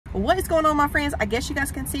What is going on, my friends? I guess you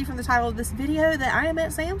guys can see from the title of this video that I am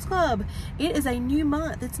at Sam's Club. It is a new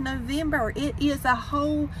month. It's November. It is a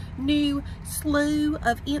whole new slew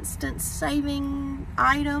of instant saving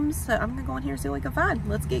items. So I'm gonna go in here and see what we can find.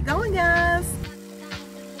 Let's get going, guys.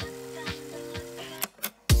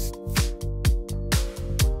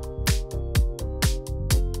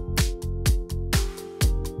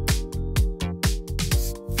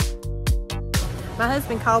 My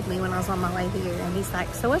husband called me when I was on my way here, and he's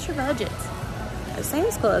like, so what's your budget at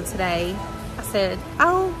Sam's Club today? I said,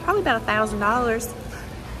 oh, probably about $1,000.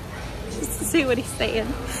 Just to see what he's saying.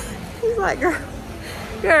 He's like,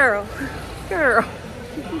 girl, no.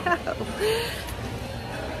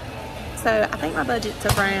 So I think my budget's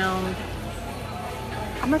around,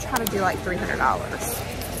 I'm gonna try to do like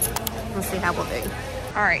 $300. We'll see how we'll do.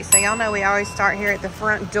 All right, so y'all know we always start here at the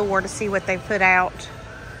front door to see what they put out.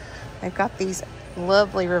 They've got these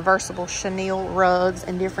lovely reversible chenille rugs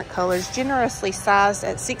in different colors, generously sized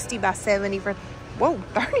at 60 by 70 for, whoa,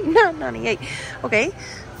 $39.98. Okay,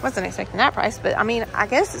 wasn't expecting that price, but I mean, I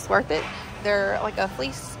guess it's worth it. They're like a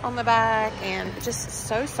fleece on the back and just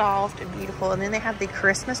so soft and beautiful. And then they have the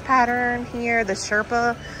Christmas pattern here, the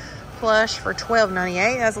Sherpa plush for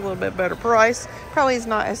 $12.98. That's a little bit better price. Probably is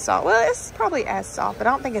not as soft. Well, it's probably as soft, but I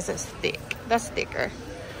don't think it's as thick. That's thicker.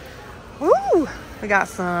 Woo! We got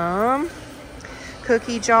some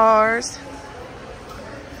cookie jars.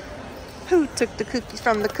 Who took the cookies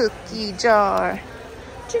from the cookie jar?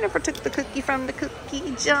 Jennifer took the cookie from the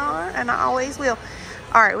cookie jar, and I always will.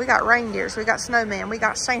 All right, we got reindeers, we got snowman, we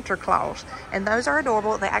got Santa Claus, and those are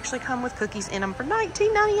adorable. They actually come with cookies in them for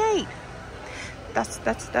 $19.98.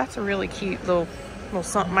 That's a really cute little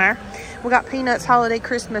something there. We got Peanuts Holiday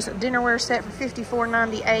Christmas dinnerware set for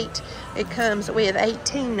 $54.98. It comes with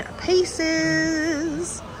 18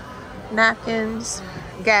 pieces. Napkins,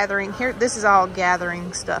 gathering. Here, this is all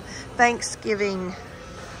gathering stuff. Thanksgiving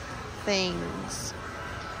things.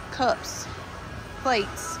 Cups,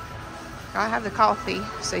 plates. I have the coffee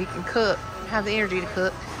so you can cook, have the energy to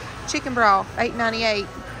cook. Chicken broth, $8.98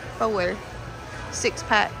 for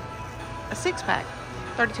 6-pack. A 6-pack,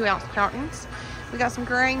 32-ounce cartons. We got some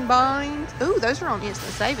grain binds. Ooh, those are on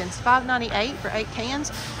instant savings. $5.98 for 8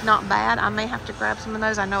 cans. Not bad. I may have to grab some of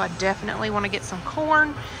those. I know I definitely want to get some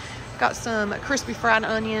corn. Got some crispy fried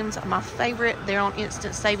onions, my favorite. They're on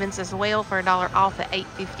instant savings as well for $1 off at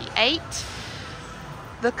 $8.58.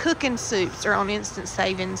 The cooking soups are on instant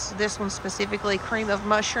savings. This one specifically, cream of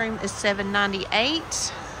mushroom, is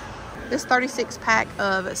 $7.98. This 36-pack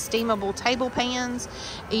of steamable table pans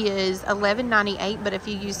is $11.98, but if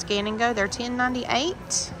you use Scan and Go, they're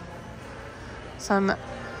 $10.98. Some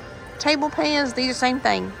table pans, these are the same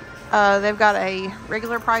thing. They've got a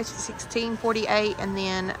regular price for $16.48 and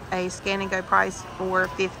then a Scan and Go price for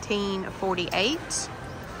 $15.48.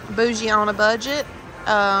 Bougie on a budget.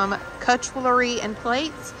 Cutlery and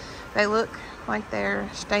plates. They look like they're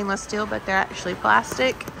stainless steel, but they're actually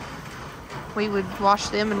plastic. We would wash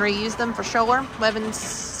them and reuse them for sure.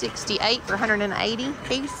 $11.68 for 180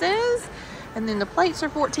 pieces. And then the plates are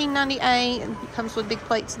 $14.98. And it comes with big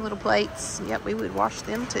plates and little plates. Yep, we would wash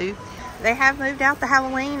them too. They have moved out the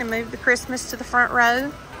Halloween and moved the Christmas to the front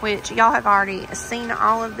row, which y'all have already seen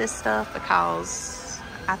all of this stuff because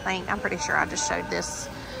I'm pretty sure I just showed this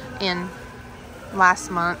in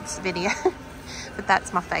last month's video. But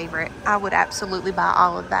that's my favorite. I would absolutely buy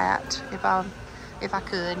all of that if I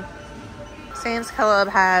could. Sam's Club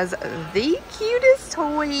has the cutest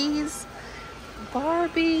toys.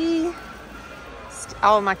 Barbie.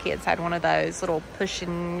 All of my kids had one of those little push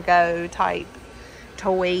and go type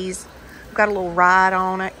toys. We've got a little ride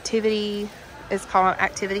on activity. It's called an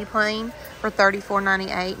activity plane for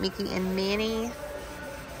 $34.98. Mickey and Minnie.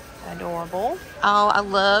 Adorable. Oh, I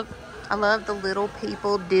love the Little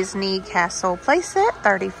People Disney Castle playset,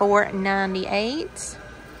 $34.98.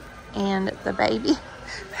 And the baby,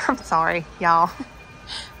 I'm sorry, y'all.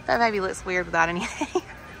 That baby looks weird without any hair.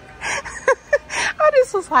 I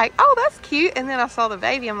just was like, oh, that's cute. And then I saw the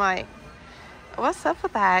baby. I'm like, what's up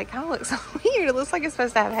with that? It kind of looks weird. It looks like it's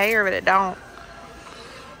supposed to have hair, but it don't.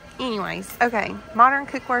 Anyways, okay. Modern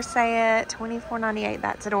cookware set, $24.98.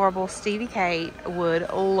 That's adorable. Stevie Kate would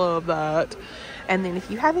love that. And then if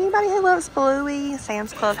you have anybody who loves Bluey,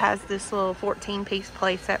 Sam's Club has this little 14-piece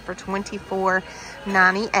play set for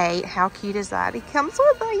 $24.98. How cute is that? It comes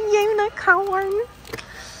with a unicorn.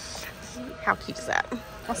 How cute is that?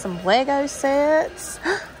 Got some Lego sets.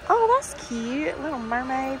 Oh, that's cute. Little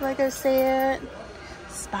mermaid Lego set.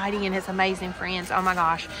 Spidey and his amazing friends. Oh my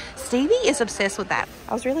gosh. Stevie is obsessed with that.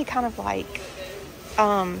 I was really kind of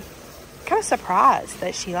surprised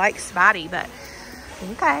that she likes Spidey, but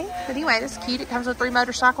Okay. But anyway, that's cute. It comes with 3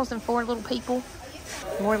 motorcycles and 4 little people.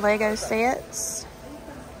 More Lego sets.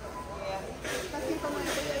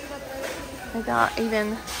 We got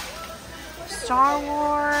even Star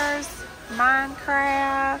Wars,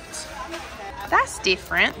 Minecraft. That's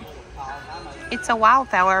different. It's a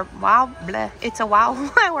wildflower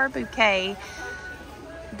bouquet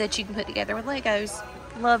that you can put together with Legos.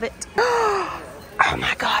 Love it. Oh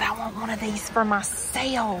my God, I want one of these for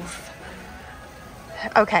myself.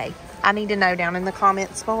 Okay, I need to know down in the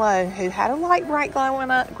comments below who had a light bright growing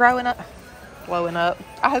up.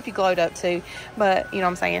 I hope you glowed up too, but you know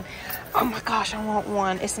what I'm saying. Oh my gosh, I want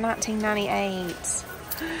one. It's 1998.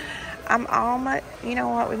 I'm almost, you know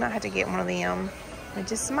what? We might have to get one of them. We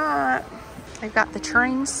just might. They've got the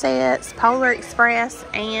train sets, Polar Express,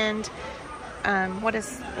 and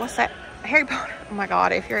what's that? Harry Potter. Oh my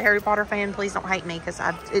God, if you're a Harry Potter fan, please don't hate me because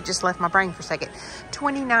it just left my brain for a second.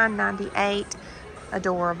 $29.98.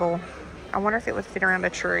 Adorable. I wonder if it would fit around a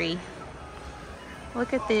tree.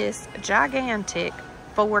 Look at this gigantic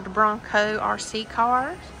Ford Bronco RC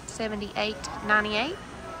car. $78.98.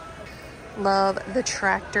 Love the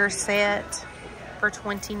tractor set for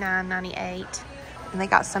 $29.98. And they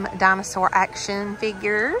got some dinosaur action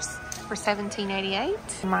figures for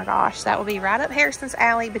 $17.88. Oh my gosh, that will be right up Harrison's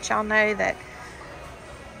alley, but y'all know that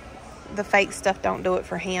the fake stuff don't do it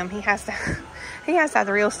for him. He has to have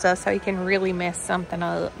the real stuff so he can really mess something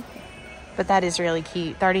up. But that is really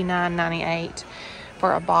cute. $39.98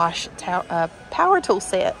 for a Bosch power tool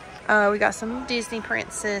set. We got some Disney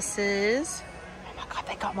princesses. Oh my God,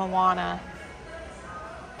 they got Moana.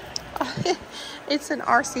 It's an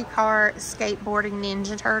RC car skateboarding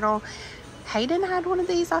Ninja Turtle. Hayden had one of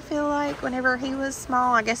these, I feel like, whenever he was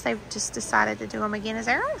small. I guess they've just decided to do them again. Is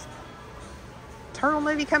there a turtle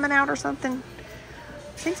movie coming out or something?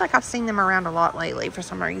 Seems like I've seen them around a lot lately for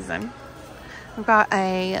some reason. We've got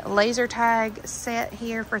a laser tag set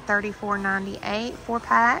here for $34.98,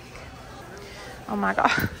 4-pack. Oh my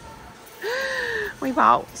God. We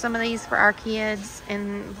bought some of these for our kids,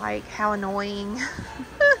 and like, how annoying.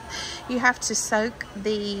 You have to soak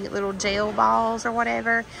the little gel balls or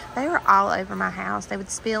whatever. They were all over my house. They would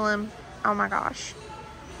spill them. Oh my gosh.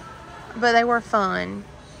 But they were fun,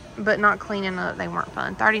 but not cleaning up. They weren't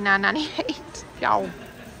fun. $39.98. Y'all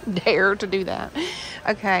dare to do that.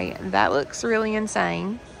 Okay, that looks really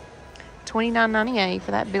insane. $29.98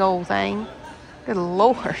 for that big old thing. Good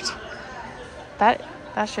Lord.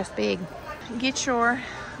 That's just big. Get your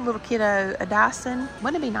little kiddo a Dyson.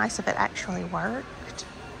 Wouldn't it be nice if it actually worked?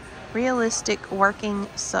 Realistic working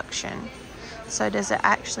suction. So does it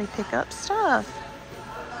actually pick up stuff?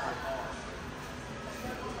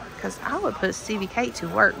 Because I would put CVK to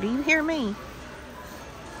work. Do you hear me?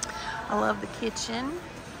 I love the kitchen.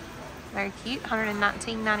 Very cute.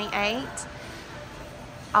 $119.98.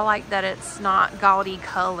 I like that it's not gaudy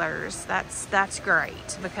colors. That's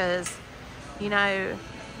great, because you know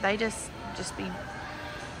they just be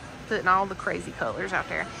putting all the crazy colors out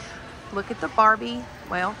there. Look at the Barbie.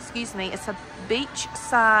 Well, excuse me. It's a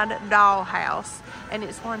beachside dollhouse, and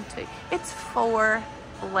it's 4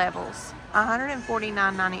 levels.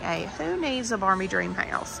 $149.98. Who needs a Barbie dream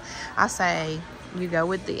house? I say you go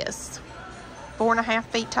with this. 4.5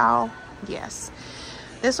 feet tall. Yes.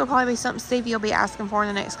 This will probably be something Stevie will be asking for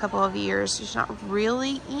in the next couple of years. She's not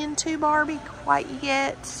really into Barbie quite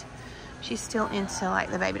yet. She's still into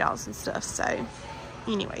like the baby dolls and stuff. So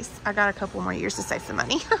anyways, I got a couple more years to save some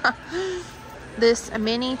money. This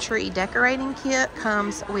mini tree decorating kit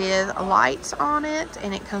comes with lights on it,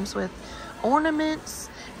 and it comes with ornaments,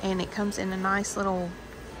 and it comes in a nice little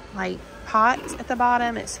like pot at the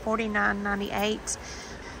bottom. It's $49.98.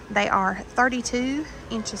 They are 32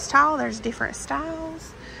 inches tall. There's different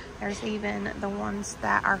styles. There's even the ones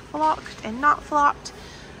that are flocked and not flocked.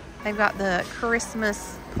 They've got the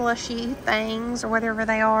Christmas plushy things, or whatever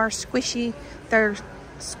they are, squishy. They're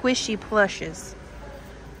squishy plushes.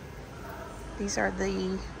 These are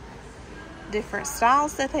the different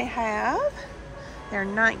styles that they have. They're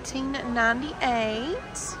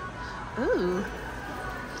 $19.98. Ooh,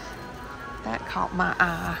 that caught my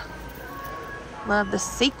eye. Love the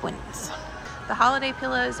sequins. The holiday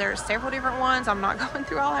pillows, there are several different ones. I'm not going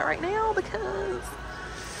through all that right now because,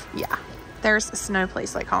 yeah, there's a snow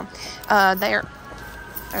place like home. They're,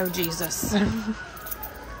 oh Jesus.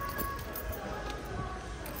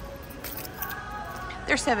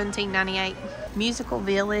 They're $17.98. Musical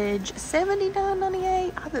Village,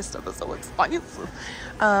 $79.98. Oh, this stuff is so expensive.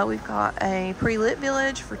 We've got a pre-lit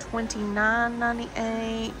village for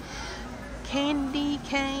 $29.98. Candy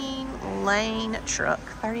cane lane truck,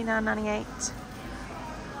 $39.98.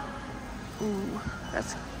 Ooh,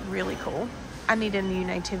 that's really cool. I need a new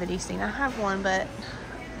nativity scene. I have one, but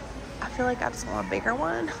I feel like I just want a bigger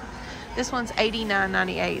one. This one's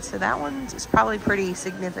 $89.98, so that one's probably pretty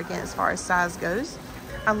significant as far as size goes.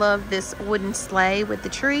 I love this wooden sleigh with the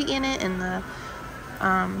tree in it and the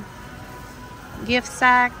gift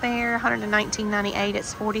sack there. $119.98.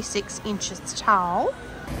 It's 46 inches tall.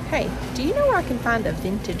 Hey, do you know where I can find a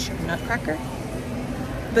vintage nutcracker?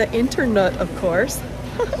 The Internut, of course.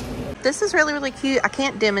 This is really, really cute. I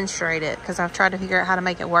can't demonstrate it because I've tried to figure out how to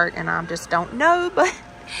make it work and I just don't know, but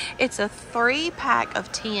it's a 3-pack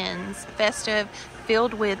of tins, festive,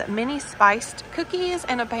 filled with mini spiced cookies,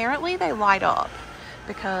 and apparently they light up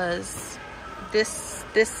because this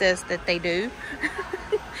says that they do.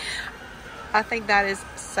 I think that is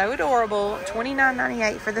so adorable.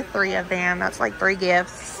 $29.98 for the 3 of them. That's like 3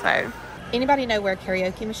 gifts. So, anybody know where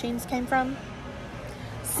karaoke machines came from?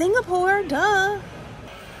 Singapore, duh.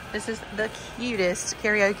 This is the cutest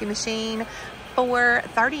karaoke machine for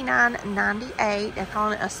 $39.98. They're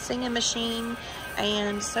calling it a singing machine.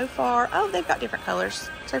 And so far, oh, they've got different colors.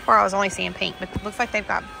 So far, I was only seeing pink, but it looks like they've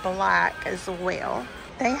got black as well.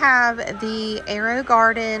 They have the Arrow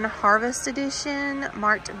Garden Harvest Edition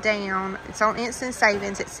marked down. It's on instant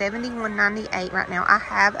savings at $71.98 right now. I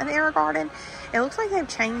have an Arrow Garden. It looks like they've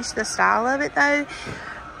changed the style of it though.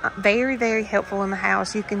 Very, very helpful in the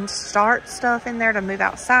house. You can start stuff in there to move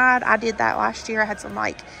outside. I did that last year. I had some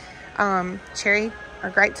like cherry or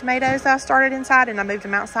grape tomatoes that I started inside and I moved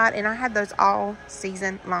them outside, and I had those all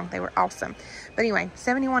season long. They were awesome. But anyway,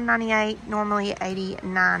 $71.98, normally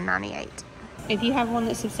 $89.98. If you have one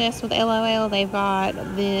that's obsessed with LOL, they've got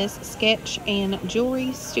this sketch and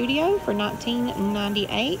jewelry studio for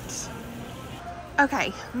 $19.98.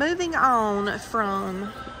 Okay, moving on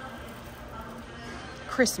from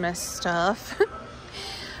Christmas stuff.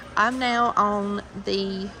 I'm now on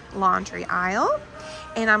the laundry aisle,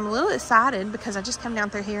 and I'm a little excited because I just come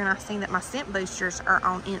down through here and I've seen that my scent boosters are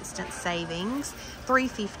on instant savings,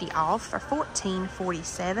 $3.50 off for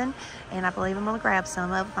 $14.47, and I believe I'm gonna grab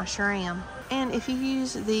some of them. I sure am. And if you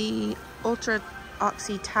use the Ultra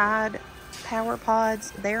Oxy Tide Power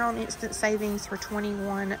Pods, they're on instant savings for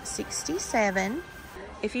 $21.67.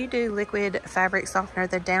 If you do liquid fabric softener,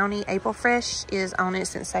 the Downy April Fresh is on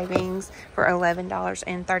instant savings for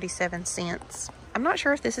 $11.37. I'm not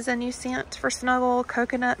sure if this is a new scent for Snuggle,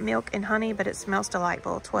 coconut, milk, and honey, but it smells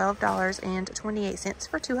delightful. $12.28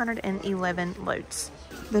 for 211 loads.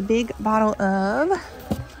 The big bottle of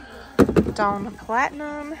Dawn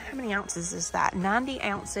Platinum, how many ounces is that? 90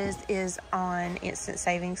 ounces is on instant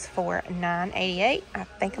savings for $9.88. I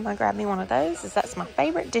think I'm gonna grab me one of those, as that's my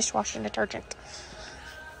favorite dishwashing detergent.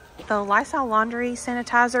 The Lysol laundry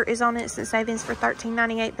sanitizer is on instant savings for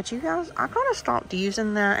 $13.98, but you guys, I kind of stopped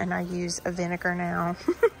using that and I use a vinegar now.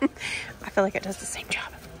 I feel like it does the same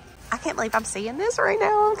job. I can't believe I'm seeing this right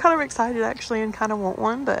now. I'm kind of excited actually and kind of want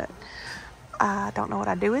one, but I don't know what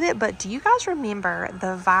I'd do with it. But do you guys remember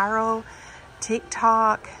the viral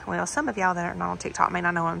TikTok? Well, some of y'all that are not on TikTok may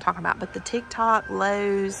not know what I'm talking about, but the TikTok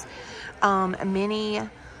Lowe's mini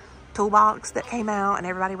toolbox that came out and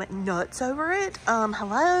everybody went nuts over it.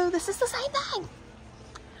 Hello, this is the same thing.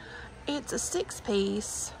 It's a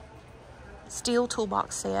 6-piece steel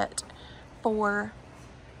toolbox set for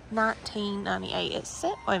 $19.98. It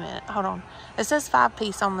said, wait a minute, hold on. It says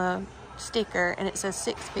 5-piece on the sticker and it says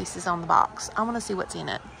 6 pieces on the box. I want to see what's in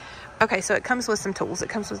it. Okay, so it comes with some tools. It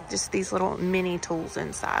comes with just these little mini tools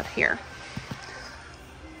inside here.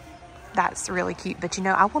 That's really cute, but you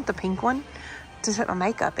know, I want the pink one to put my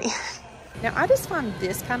makeup in. Now, I just find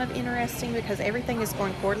this kind of interesting because everything is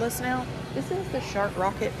going cordless now. This is the Shark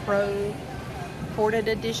Rocket Pro corded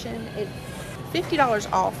edition. It's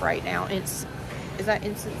 $50 off right now. Is that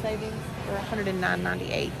instant savings? For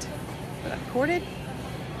 $109.98. But corded?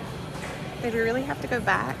 Did we really have to go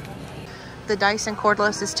back? The Dyson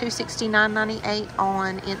cordless is $269.98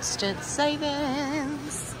 on instant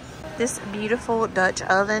savings. This beautiful Dutch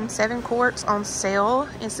oven, 7 quarts on sale,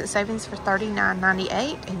 instant savings for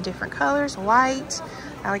 $39.98 in different colors, white,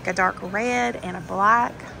 I like a dark red and a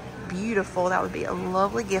black. Beautiful. That would be a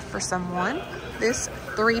lovely gift for someone. This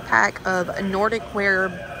 3-pack of Nordic Wear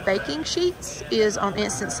baking sheets is on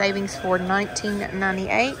instant savings for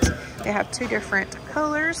 $19.98. They have 2 different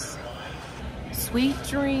colors. Sweet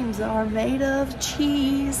dreams are made of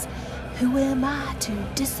cheese. Who am I to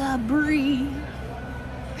disagree?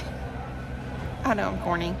 I know I'm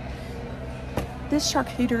corny. This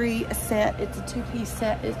charcuterie set, it's a 2-piece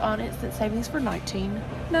set, is on instant savings for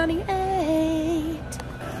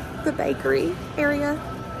 $19.98. The bakery area.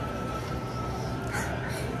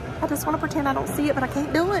 I just want to pretend I don't see it, but I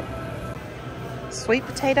can't do it. Sweet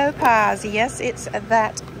potato pies. Yes, it's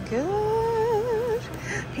that good.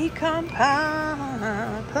 pecan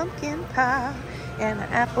pie, pumpkin pie, and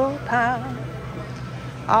apple pie.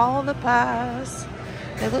 All the pies.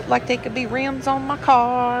 They look like they could be rims on my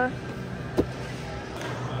car.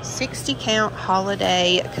 60 count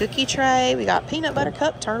holiday cookie tray. We got peanut butter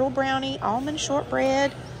cup, turtle brownie, almond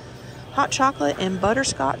shortbread, hot chocolate, and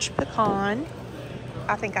butterscotch pecan.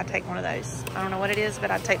 I think I'd take one of those. I don't know what it is, but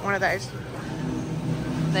I'd take one of those.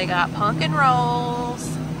 They got pumpkin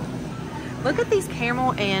rolls. Look at these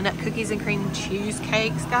caramel and cookies and cream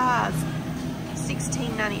cheesecakes, guys.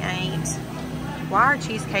 $16.98. Why are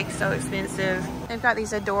cheesecakes so expensive? They've got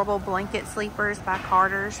these adorable blanket sleepers by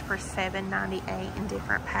Carter's for $7.98 in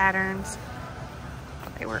different patterns.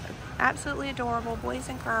 They were absolutely adorable, boys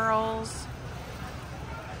and girls.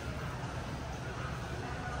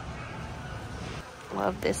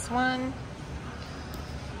 Love this one.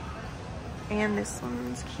 And this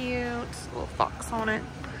one's cute. Little fox on it.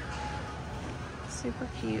 Super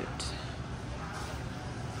cute.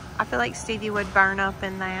 I feel like Stevie would burn up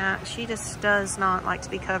in that. She just does not like to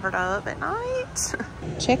be covered up at night.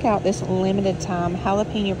 Check out this limited time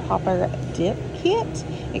jalapeno popper dip kit.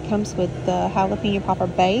 It comes with the jalapeno popper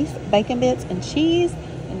base, bacon bits, and cheese,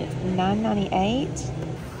 and it's $9.98.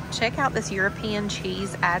 Check out this European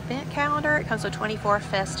cheese advent calendar. It comes with 24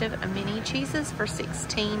 festive mini cheeses for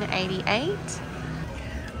 $16.88.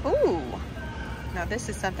 Ooh, now this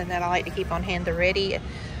is something that I like to keep on hand, the ready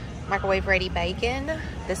microwave ready bacon.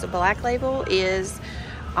 This black label is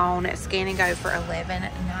on Scan and Go for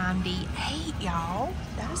 $11.98, y'all.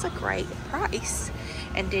 That is a great price.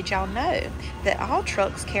 And did y'all know that all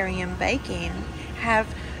trucks carrying bacon have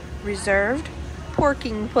reserved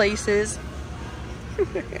parking places?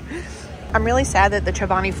 I'm really sad that the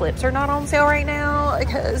Chobani flips are not on sale right now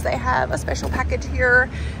because they have a special package here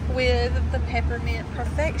with the peppermint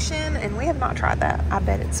perfection, and we have not tried that. I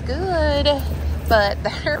bet it's good, but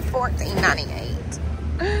they're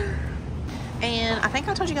 $14.98. And I think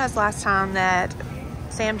I told you guys last time that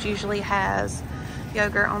Sam's usually has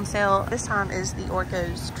yogurt on sale. This time is the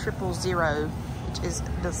Orco's 000, which is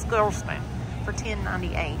disgusting, for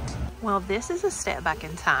 $10.98. Well, this is a step back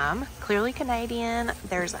in time. Clearly Canadian.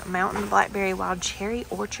 There's Mountain Blackberry, Wild Cherry,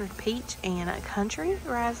 Orchard Peach, and Country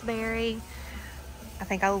Raspberry. I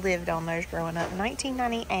think I lived on those growing up.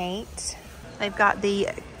 $19.98. They've got the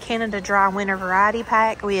Canada Dry Winter Variety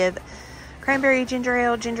Pack with cranberry ginger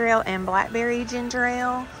ale, and blackberry ginger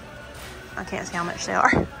ale. I can't see how much they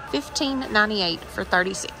are. $15.98 for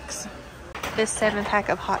 36. This 7-pack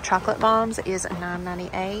of hot chocolate bombs is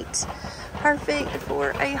 $9.98. Perfect for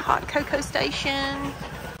a hot cocoa station.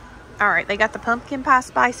 All right, they got the pumpkin pie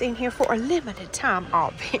spice in here for a limited time,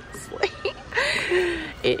 obviously.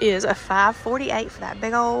 It is a $5.48 for that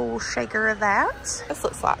big old shaker of that. This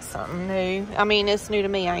looks like something new. I mean, it's new to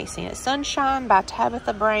me. I ain't seen it. Sunshine by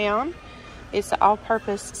Tabitha Brown. It's the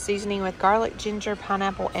all-purpose seasoning with garlic, ginger,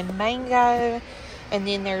 pineapple, and mango. And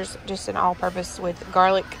then there's just an all-purpose with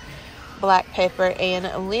garlic, black pepper,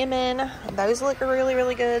 and lemon. Those look really,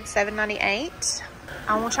 really good. $7.98.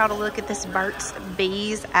 I want y'all to look at this Burt's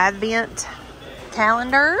Bees Advent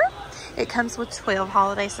calendar. It comes with 12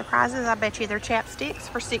 holiday surprises. I bet you they're chapsticks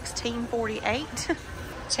for $16.48.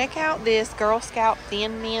 Check out this Girl Scout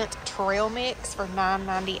Thin Mint Trail Mix for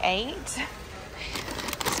 $9.98.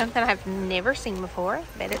 Something I've never seen before.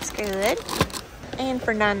 Bet it's good. And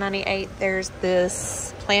for $9.98, there's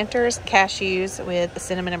this Planters cashews with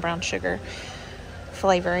cinnamon and brown sugar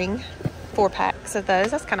flavoring. 4 packs of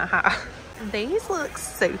those. That's kind of high. These look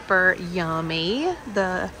super yummy.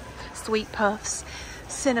 The Sweet Puffs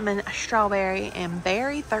cinnamon, strawberry, and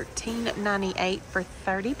berry, $13.98 for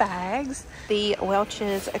 30 bags. The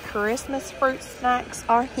Welch's Christmas fruit snacks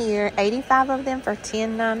are here. 85 of them for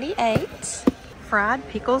 $10.98. Fried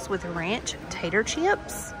pickles with ranch tater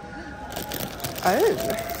chips. Oh,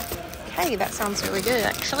 okay, that sounds really good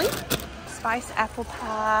actually. Spice apple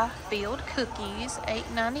pie filled cookies,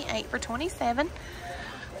 $8.98 for 27.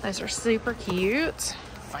 Those are super cute.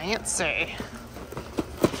 Fancy.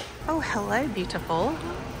 Oh, hello, beautiful.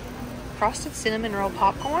 Frosted cinnamon roll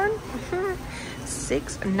popcorn,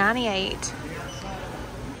 $6.98.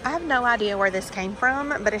 I have no idea where this came from,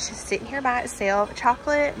 but it's just sitting here by itself.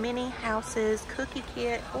 Chocolate mini houses cookie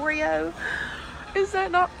kit, Oreo. Is that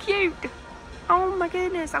not cute? Oh my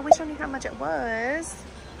goodness, I wish I knew how much it was.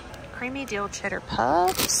 Creamy dill cheddar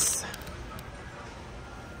puffs.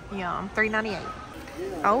 Yum, $3.98.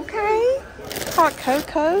 Okay. Hot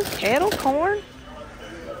cocoa, kettle corn,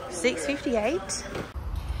 $6.58.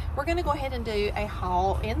 We're gonna go ahead and do a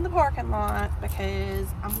haul in the parking lot because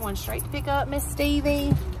I'm going straight to pick up Miss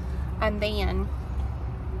Stevie, and then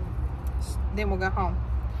we'll go home.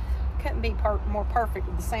 couldn't be more perfect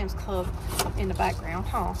with the Sam's Club in the background,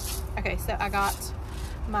 huh? Okay, so I got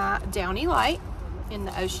my Downy Light in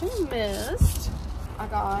the Ocean Mist. I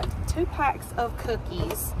got 2 packs of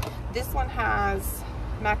cookies. This one has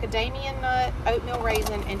macadamia nut, oatmeal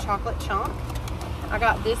raisin, and chocolate chunk. I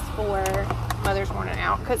got this for Mother's Morning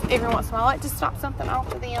Out because every once in a while I like to stop something off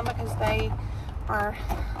for them because they are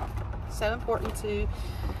so important to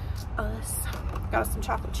us. Got some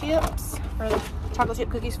chocolate chips, or chocolate chip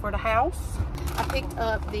cookies for the house. I picked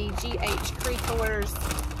up the GH Creators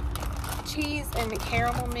cheese and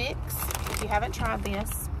caramel mix. If you haven't tried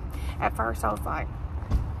this, at first I was like,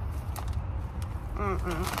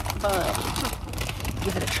 but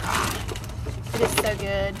give it a try. It is so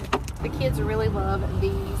good. The kids really love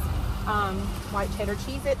these white cheddar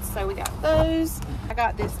Cheez-Its, so we got those. I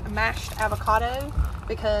got this mashed avocado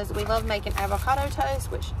because we love making avocado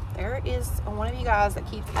toast, which there is one of you guys that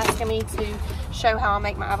keeps asking me to show how I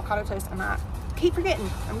make my avocado toast, and I keep forgetting.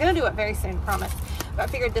 I'm gonna do it very soon, promise. But I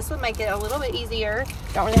figured this would make it a little bit easier.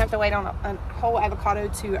 Don't really have to wait on a whole avocado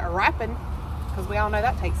to ripen, because we all know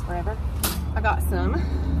that takes forever. I got some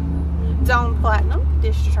Dawn Platinum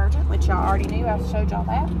dish detergent, which y'all already knew. I showed y'all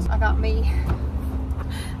that. I got me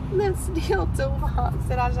this steel toolbox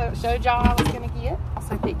that I showed y'all I was gonna get.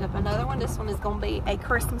 Also picked up another one. This one is gonna be a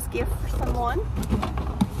Christmas gift for someone.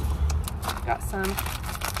 Got some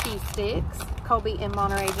cheese sticks, Colby and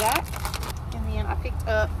Monterey Jack. And then I picked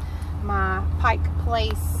up my Pike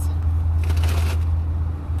Place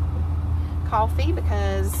coffee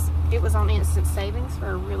because it was on instant savings for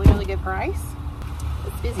a really, really good price.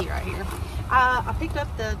 It's busy right here. I picked up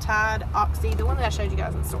the Tide Oxy, the one that I showed you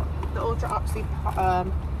guys in the store. The Ultra Oxy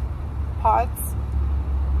pods.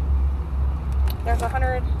 There's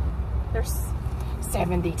 100, there's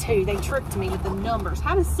 72. They tricked me with the numbers.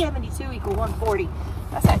 How does 72 equal 140?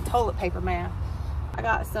 That's that toilet paper math. I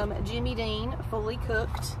got some Jimmy Dean fully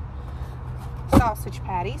cooked sausage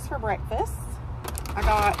patties for breakfast. I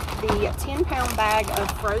got the 10-pound bag of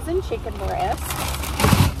frozen chicken breasts.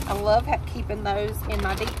 I love keeping those in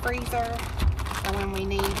my deep freezer for when we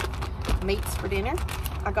need meats for dinner.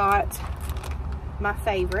 I got my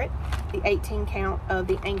favorite, the 18 count of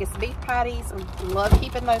the Angus beef patties. I love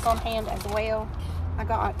keeping those on hand as well. I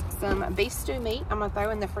got some beef stew meat I'm gonna throw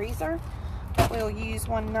in the freezer that we'll use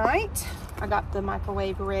one night. I got the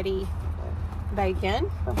microwave ready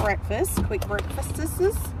bacon for breakfast, quick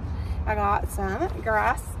breakfasts. I got some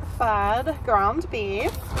grass-fed ground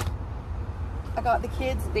beef. I got the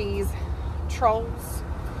kids these Trolls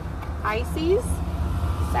ices,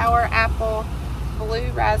 sour apple, blue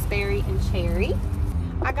raspberry, and cherry.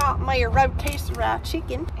 I got my rotisserie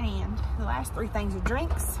chicken, and the last 3 things are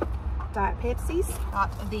drinks. Diet Pepsis,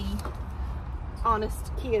 got the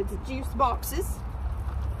Honest Kids juice boxes,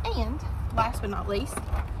 and last but not least,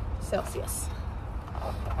 Celsius.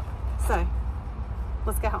 So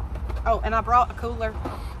let's go home. Oh, and I brought a cooler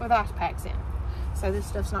with ice packs in, so this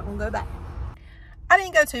stuff's not gonna go bad. I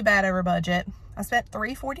didn't go too bad over budget. I spent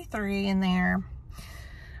 $343 in there.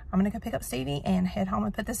 I'm gonna go pick up Stevie and head home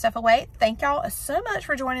and put this stuff away. Thank y'all so much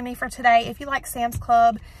for joining me for today. If you like Sam's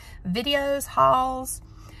Club videos, hauls,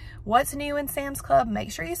 what's new in Sam's Club,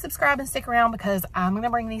 make sure you subscribe and stick around because I'm gonna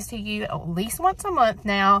bring these to you at least once a month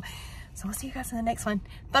now. So we'll see you guys in the next one.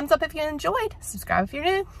 Thumbs up if you enjoyed, subscribe if you're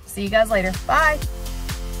new. See you guys later. Bye.